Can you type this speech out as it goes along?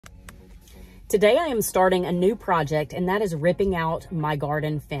Today I am starting a new project, and that is ripping out my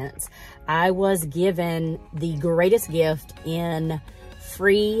garden fence. I was given the greatest gift in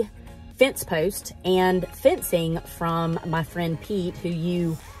free fence post and fencing from my friend Pete, who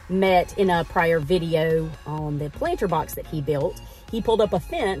you met in a prior video on the planter box that he built. He pulled up a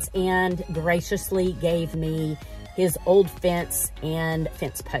fence and graciously gave me his old fence and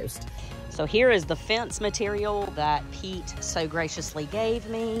fence post. So here is the fence material that Pete so graciously gave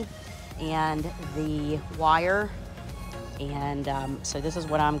me, and the wire. And so this is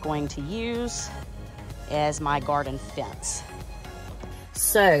what I'm going to use as my garden fence.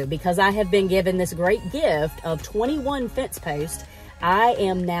 So because I have been given this great gift of 21 fence posts, I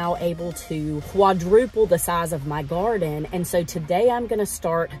am now able to quadruple the size of my garden. And so today I'm going to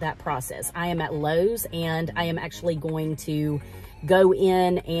start that process. I am at Lowe's, and I am actually going to go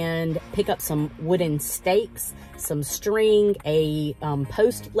in and pick up some wooden stakes, some string, a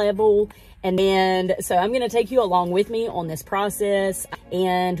post level, and then so I'm going to take you along with me on this process,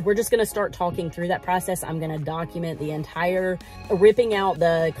 and we're just going to start talking through that process. I'm going to document the entire ripping out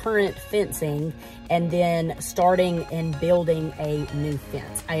the current fencing and then starting and building a new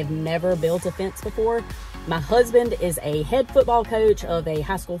fence. I have never built a fence before. My husband is a head football coach of a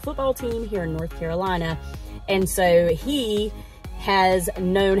high school football team here in North Carolina, and so he has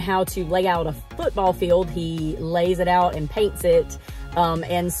known how to lay out a football field. He lays it out and paints it.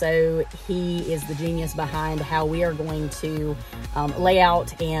 And so he is the genius behind how we are going to lay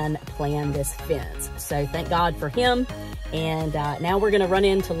out and plan this fence. So thank God for him. And now we're gonna run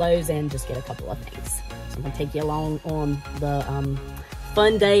into Lowe's and just get a couple of things. So I'm gonna take you along on the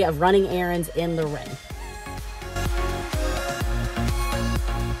fun day of running errands in the rain.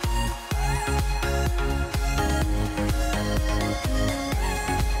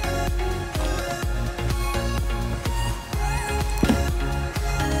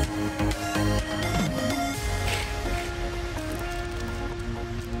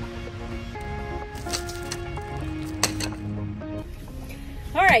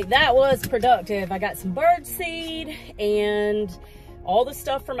 All right, that was productive. I got some bird seed and all the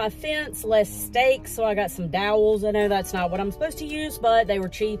stuff for my fence, less stakes, so I got some dowels. I know that's not what I'm supposed to use, but they were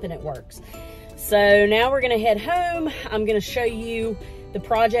cheap and it works. So now we're gonna head home. I'm gonna show you the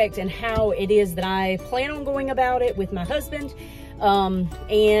project and how it is that I plan on going about it with my husband.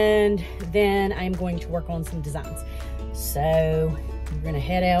 And then I'm going to work on some designs. So we're gonna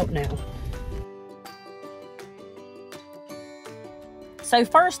head out now. So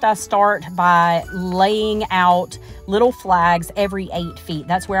first I start by laying out little flags every 8 feet.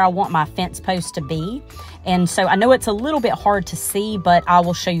 That's where I want my fence post to be. And so I know it's a little bit hard to see, but I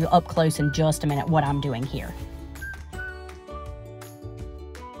will show you up close in just a minute what I'm doing here.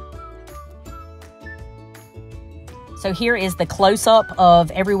 So here is the close-up of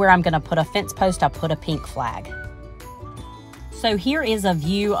everywhere I'm gonna put a fence post. I put a pink flag. So here is a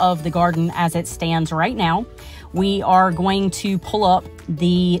view of the garden as it stands right now. We are going to pull up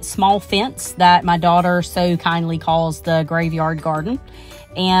the small fence that my daughter so kindly calls the graveyard garden.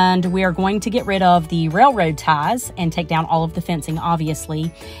 And we are going to get rid of the railroad ties and take down all of the fencing,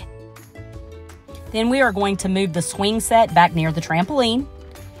 obviously. Then we are going to move the swing set back near the trampoline.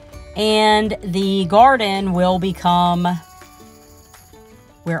 And the garden will become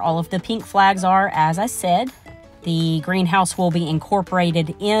where all of the pink flags are, as I said. The greenhouse will be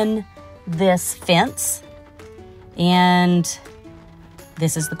incorporated in this fence. And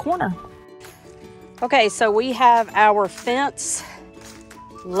this is the corner. Okay, so we have our fence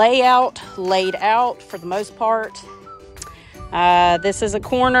layout laid out for the most part. This is a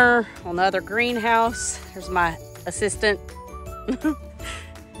corner on the other greenhouse. Here's my assistant.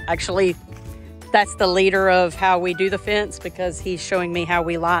 Actually, that's the leader of how we do the fence because he's showing me how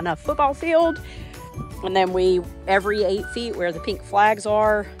we line a football field. And then every 8 feet where the pink flags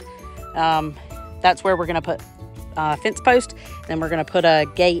are, that's where we're gonna put fence post. Then we're gonna put a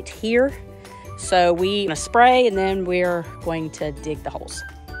gate here. So we're gonna spray and then we're going to dig the holes.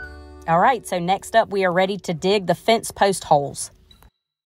 All right, so next up we are ready to dig the fence post holes.